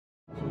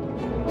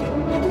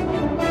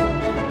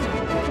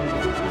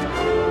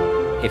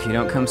If you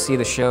don't come see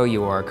the show,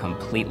 you are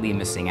completely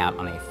missing out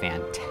on a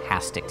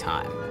fantastic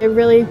time. It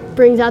really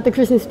brings out the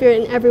Christmas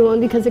spirit in everyone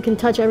because it can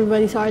touch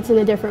everybody's hearts in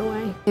a different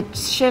way. It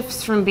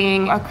shifts from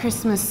being a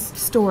Christmas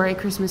story,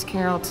 Christmas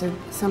carol, to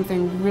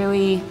something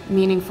really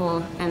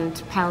meaningful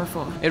and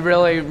powerful. It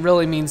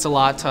really means a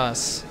lot to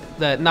us.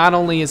 That not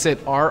only is it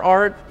our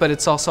art, but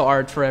it's also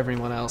art for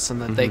everyone else and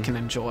that they can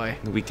enjoy.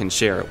 We can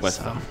share it with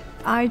them.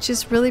 I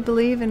just really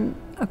believe in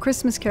A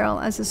Christmas Carol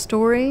as a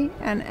story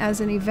and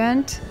as an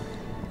event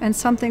and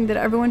something that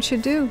everyone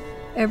should do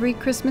every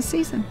Christmas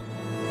season.